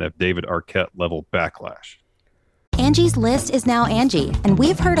any kind of David Arquette level backlash. Angie's List is now Angie, and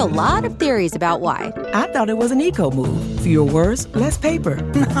we've heard a lot of theories about why. I thought it was an eco move. Fewer words, less paper.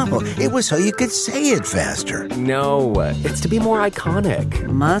 No, it was so you could say it faster. No, it's to be more iconic.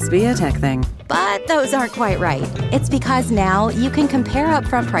 Must be a tech thing. But those aren't quite right. It's because now you can compare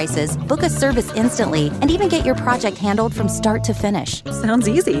upfront prices, book a service instantly, and even get your project handled from start to finish. Sounds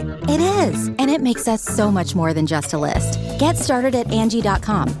easy. It is, and it makes us so much more than just a list. Get started at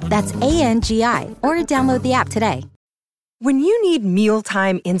Angie.com. That's ANGI, or download the app today. When you need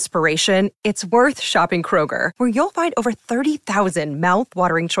mealtime inspiration, it's worth shopping Kroger, where you'll find over 30,000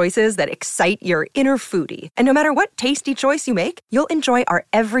 mouth-watering choices that excite your inner foodie. And no matter what tasty choice you make, you'll enjoy our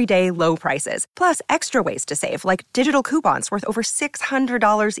everyday low prices, plus extra ways to save, like digital coupons worth over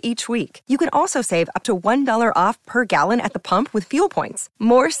 $600 each week. You can also save up to $1 off per gallon at the pump with fuel points.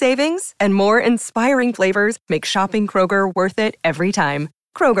 More savings and more inspiring flavors make shopping Kroger worth it every time.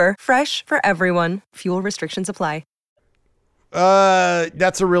 Kroger, fresh for everyone. Fuel restrictions apply.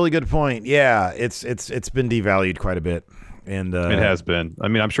 That's a really good point. Yeah, it's been devalued quite a bit. And it has been. I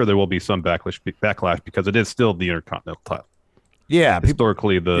mean, I'm sure there will be some backlash because it is still the Intercontinental title. Yeah,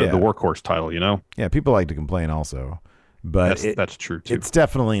 historically the workhorse title. Yeah, people like to complain also, but that's true too. It's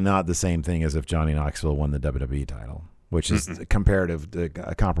definitely not the same thing as if Johnny Knoxville won the WWE title, which is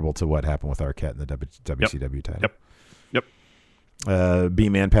comparable to what happened with Arquette in the WCW title. Yep.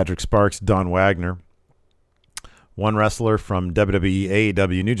 B-Man Patrick Sparks, Don Wagner. One wrestler from WWE,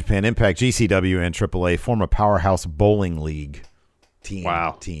 AEW, New Japan, Impact, GCW, and AAA form a powerhouse bowling league team.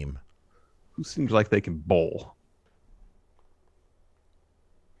 Wow. Team. Who seems like they can bowl?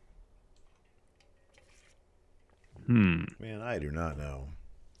 Man, I do not know.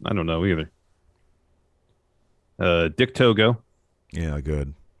 I don't know either. Dick Togo. Yeah,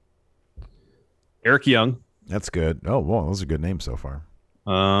 good. Eric Young. That's good. Oh, well, those are good names so far.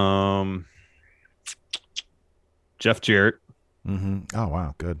 Jeff Jarrett. Mm-hmm. Oh,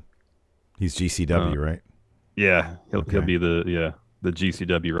 wow, good. He's GCW, right? Yeah, he'll be the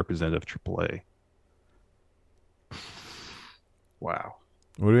GCW representative AAA. Wow.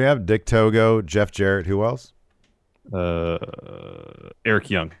 What do we have? Dick Togo, Jeff Jarrett. Who else? Eric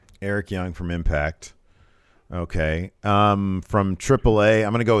Young. Eric Young from Impact. Okay. From AAA,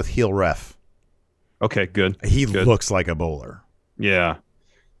 I'm going to go with Heel Ref. Okay, good. He good. looks like a bowler. Yeah.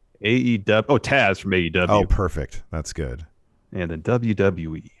 AEW. Oh, Taz from AEW. Oh, perfect. That's good. And then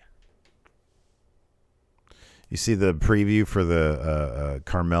WWE. You see the preview for the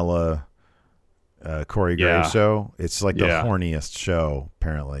Carmella Corey Graves show? It's like the horniest show,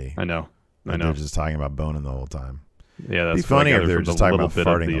 apparently. I know. They're just talking about boning the whole time. Yeah, that's It'd be funny if they're just talking about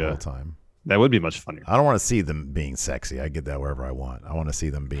farting the whole time. That would be much funnier. I don't want to see them being sexy. I get that wherever I want. I want to see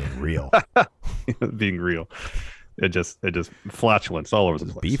them being real. Being real. It just flatulence all over the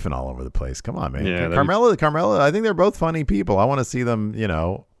place. Beefing all over the place. Come on, man. Yeah, Carmella, I think they're both funny people. I want to see them,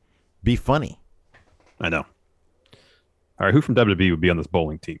 be funny. I know. All right, who from WWE would be on this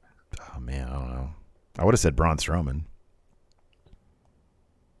bowling team? Oh, man, I don't know. I would have said Braun Strowman.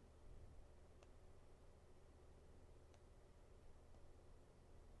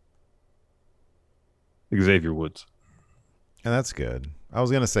 Xavier Woods. And that's good. I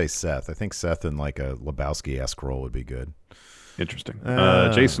was going to say Seth. I think Seth in like a Lebowski-esque role would be good. Interesting.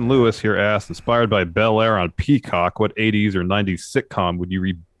 Jason Lewis here asks, inspired by Bel Air on Peacock, what 80s or 90s sitcom would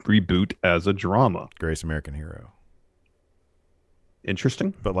you reboot as a drama? Greatest American Hero.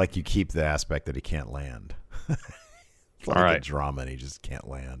 Interesting. But like you keep the aspect that he can't land. Like all right. a drama and he just can't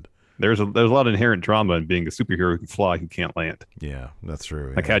land. There's a lot of inherent drama in being a superhero who can fly, who can't land. Yeah, that's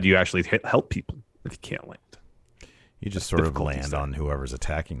true. Like how do you actually help people if you can't land? You just sort of land on whoever's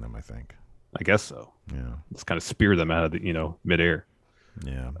attacking them, I think. I guess so. Yeah. Just kind of spear them out of the, midair.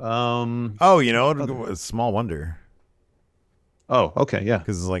 Yeah. Small Wonder. Oh, okay, yeah.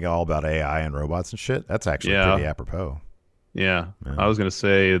 Because it's like all about AI and robots and shit. That's actually pretty apropos. Yeah. I was going to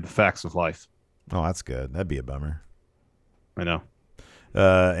say The Facts of Life. Oh, that's good. That'd be a bummer. I know.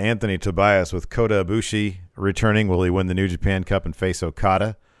 Anthony Tobias with Kota Ibushi returning. Will he win the New Japan Cup and face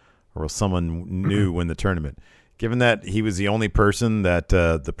Okada? Or will someone new win the tournament? Given that he was the only person that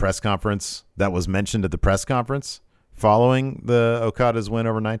the press conference that was mentioned at the press conference following the Okada's win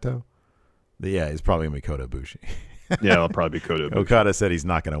over Naito, he's probably going to be Kota Ibushi. Yeah, it'll probably be Kota Ibushi. Okada said he's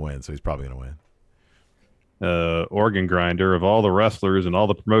not going to win, so he's probably going to win. Organ Grinder, of all the wrestlers and all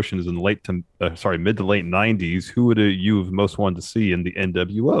the promotions in the mid to late 90s, who would you have most wanted to see in the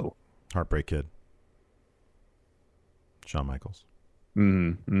NWO? Heartbreak Kid. Shawn Michaels.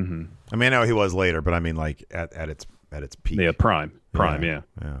 Mm-hmm. I mean, I know he was later, but I mean, like at its peak. Yeah, prime, yeah.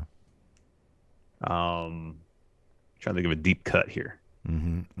 Trying to think of a deep cut here.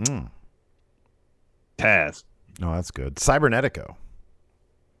 Mm-hmm. Taz. Oh, that's good. Cybernetico.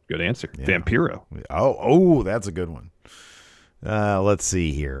 Good answer. Yeah. Vampiro. Oh, that's a good one. Let's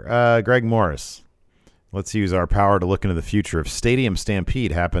see here. Greg Morris. Let's use our power to look into the future. If Stadium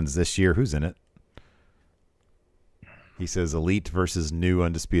Stampede happens this year, who's in it? He says Elite versus New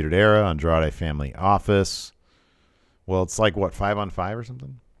Undisputed Era, Andrade Family Office. Well, it's like, what, 5-on-5 or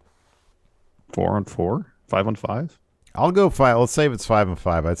something? 4-on-4? 5-on-5? I'll go 5. Let's say if it's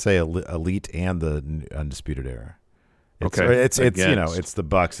 5-on-5. I'd say Elite and the Undisputed Era. It's the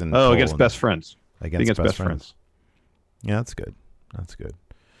Bucks and against Best Friends. Against Best Friends. Yeah, that's good.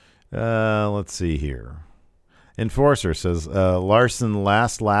 Let's see here. Enforcer says Larson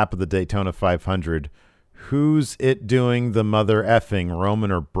last lap of the Daytona 500. Who's it doing the mother effing,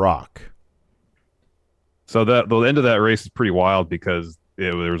 Roman or Brock? So the end of that race is pretty wild because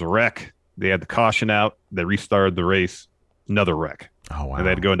there was a wreck. They had the caution out. They restarted the race. Another wreck. Oh, wow. And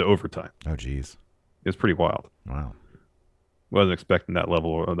they had to go into overtime. Oh, geez. It was pretty wild. Wow. Wasn't expecting that level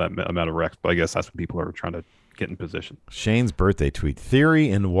or that amount of wrecks, but I guess that's when people are trying to get in position. Shane's birthday tweet. Theory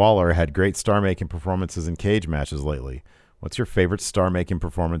and Waller had great star-making performances in cage matches lately. What's your favorite star-making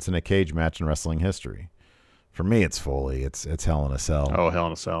performance in a cage match in wrestling history? For me, it's Foley. It's Hell in a Cell. Oh, Hell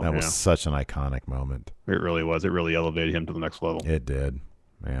in a Cell. That was such an iconic moment. It really was. It really elevated him to the next level. It did.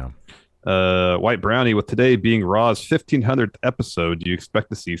 Yeah. White Brownie, with today being Raw's 1500th episode, do you expect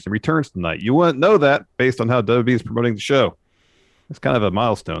to see some returns tonight? You wouldn't know that based on how WWE is promoting the show. It's kind of a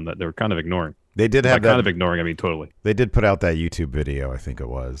milestone that they were kind of ignoring. They did have kind of ignoring. I mean, totally. They did put out that YouTube video. I think it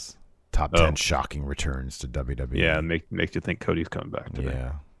was top 10 shocking returns to WWE. Yeah, it makes you think Cody's coming back today.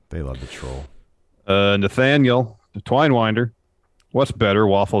 Yeah, they love the troll. Nathaniel, the Twinewinder, what's better,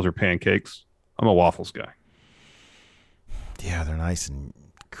 waffles or pancakes? I'm a waffles guy. Yeah, they're nice and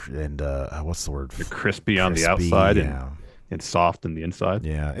what's the word? They're crispy on the outside and soft on the inside.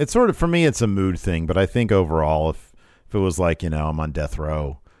 Yeah, it's sort of, for me, it's a mood thing, but I think overall, if it was like, I'm on death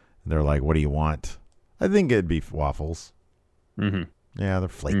row, and they're like, what do you want? I think it'd be waffles. Mm-hmm. Yeah, they're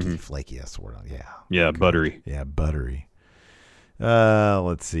flaky, I swear. Yeah. Yeah, buttery. Yeah, buttery.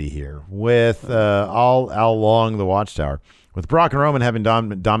 Let's see here. With all along the Watchtower, with Brock and Roman having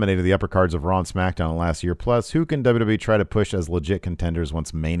dominated the upper cards of Raw and SmackDown last year, plus who can WWE try to push as legit contenders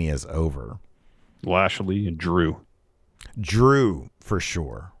once Mania's over? Lashley and Drew. Drew, for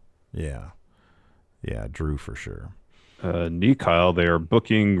sure. Yeah, Drew for sure. Kyle, they are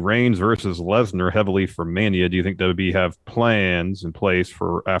booking Reigns versus Lesnar heavily for Mania. Do you think WWE have plans in place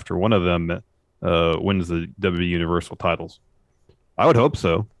for after one of them wins the WWE Universal titles? I would hope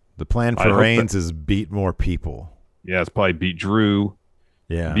so. The plan for Reigns is beat more people. Yeah, it's probably beat Drew.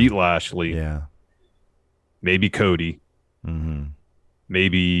 Yeah. Beat Lashley. Yeah. Maybe Cody. Mm-hmm.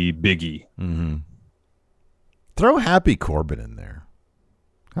 Maybe Biggie. Mm-hmm. Throw Happy Corbin in there.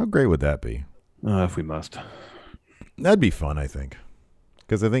 How great would that be? If we must. That'd be fun, I think.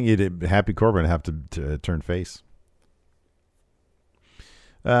 Because I think Happy Corbin have to turn face.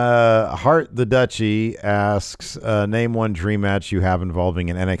 Hart the Duchy asks, name one dream match you have involving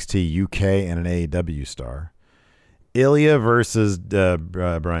an NXT UK and an AEW star. Ilya versus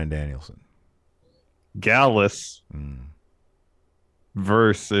Bryan Danielson. Gallus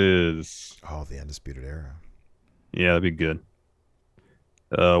versus... Oh, the Undisputed Era. Yeah, that'd be good.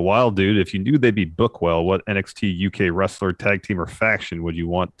 Wild Dude, if you knew they'd be booked well, what NXT UK wrestler, tag team, or faction would you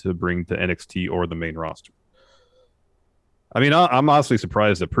want to bring to NXT or the main roster? I mean, I'm honestly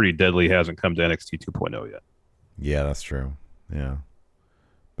surprised that Pretty Deadly hasn't come to NXT 2.0 yet. Yeah, that's true. Yeah.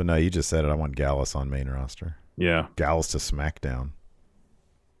 But no, you just said it. I want Gallus on main roster. Yeah. Gallus to SmackDown.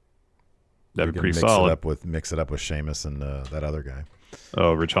 That'd be pretty solid. Mix it up with Sheamus and that other guy.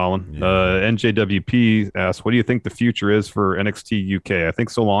 Oh, Rich Holland. Yeah. NJWP asks, what do you think the future is for NXT UK? I think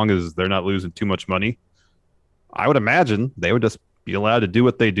so long as they're not losing too much money, I would imagine they would just be allowed to do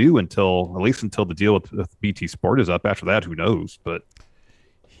what they do at least until the deal with BT Sport is up. After that, who knows? But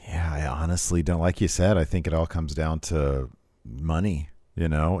yeah, I honestly don't. Like you said, I think it all comes down to money.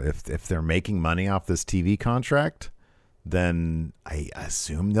 If they're making money off this TV contract, then I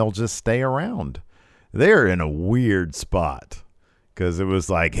assume they'll just stay around. They're in a weird spot because it was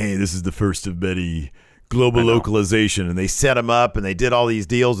like, hey, this is the first of many global localization, and they set them up and they did all these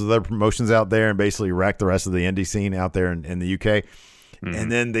deals with other promotions out there and basically wrecked the rest of the indie scene out there in the UK. Mm-hmm.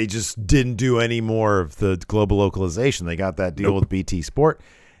 And then they just didn't do any more of the global localization. They got that deal with BT Sport,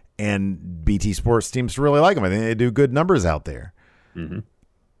 and BT Sport seems to really like them. I think they do good numbers out there. Mm-hmm.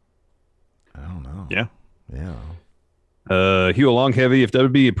 I don't know. Yeah. Yeah. Hugh Longheavy, if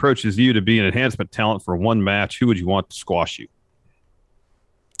WB approaches you to be an enhancement talent for one match, who would you want to squash you?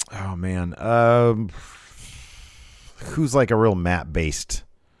 Oh, man. Who's like a real map-based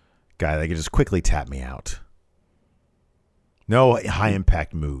guy that could just quickly tap me out? No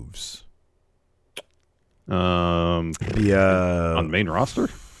high-impact moves. On main roster?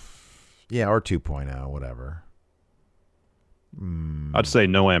 Yeah, or 2.0, whatever. I'd say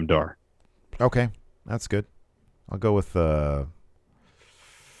Noam Dar. Okay, that's good. I'll go with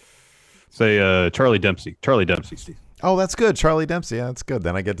say Charlie Dempsey. Charlie Dempsey, Steve. Oh, that's good. Charlie Dempsey. Yeah, that's good.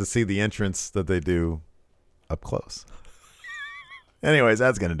 Then I get to see the entrance that they do up close. Anyways,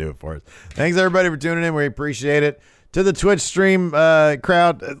 that's going to do it for us. Thanks, everybody, for tuning in. We appreciate it. To the Twitch stream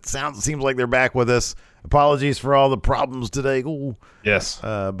crowd, it seems like they're back with us. Apologies for all the problems today. Ooh. Yes.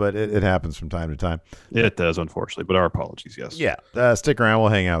 But it happens from time to time. It does, unfortunately, but our apologies, yes. Yeah. Stick around. We'll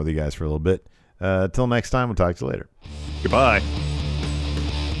hang out with you guys for a little bit. Till next time, we'll talk to you later. Goodbye.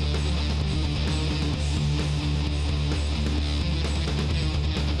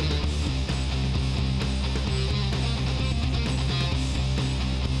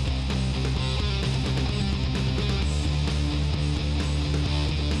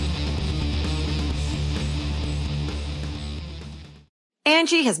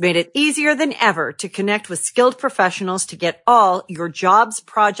 Angie has made it easier than ever to connect with skilled professionals to get all your jobs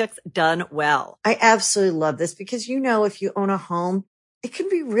projects done well. I absolutely love this because, you know, if you own a home, it can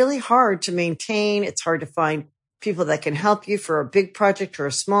be really hard to maintain. It's hard to find people that can help you for a big project or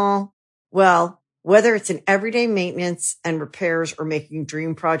a small. Well, whether it's in everyday maintenance and repairs or making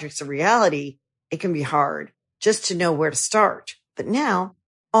dream projects a reality, it can be hard just to know where to start. But now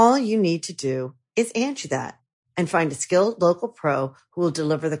all you need to do is Angie that and find a skilled local pro who will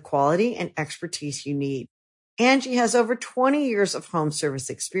deliver the quality and expertise you need. Angie has over 20 years of home service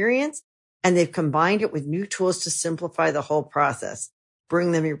experience, and they've combined it with new tools to simplify the whole process.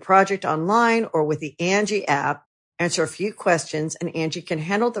 Bring them your project online or with the Angie app, answer a few questions, and Angie can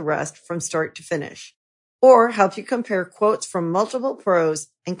handle the rest from start to finish. Or help you compare quotes from multiple pros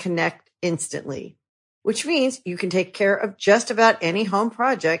and connect instantly, which means you can take care of just about any home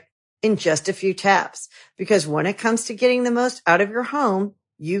project in just a few taps. Because when it comes to getting the most out of your home,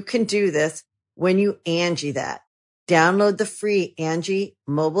 you can do this when you Angie that. Download the free Angie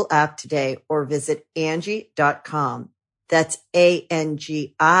mobile app today or visit Angie.com. That's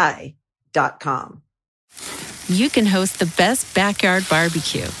ANGI.com. You can host the best backyard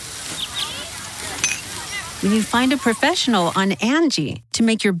barbecue when you find a professional on Angie to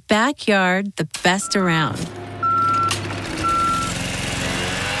make your backyard the best around.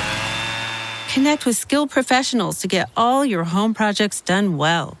 Connect with skilled professionals to get all your home projects done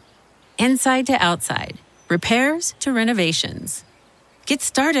well. Inside to outside, repairs to renovations. Get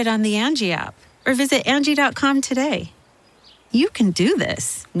started on the Angie app or visit Angie.com today. You can do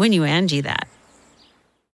this when you Angie that.